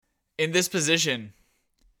In this position,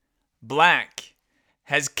 black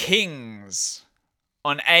has kings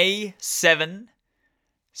on A7,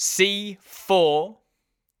 C4,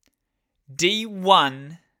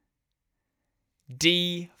 D1,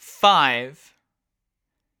 D5,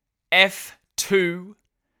 F2,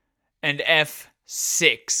 and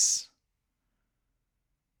F6.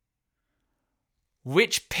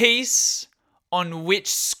 Which piece on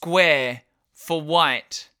which square for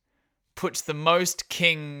white puts the most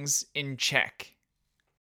kings in check?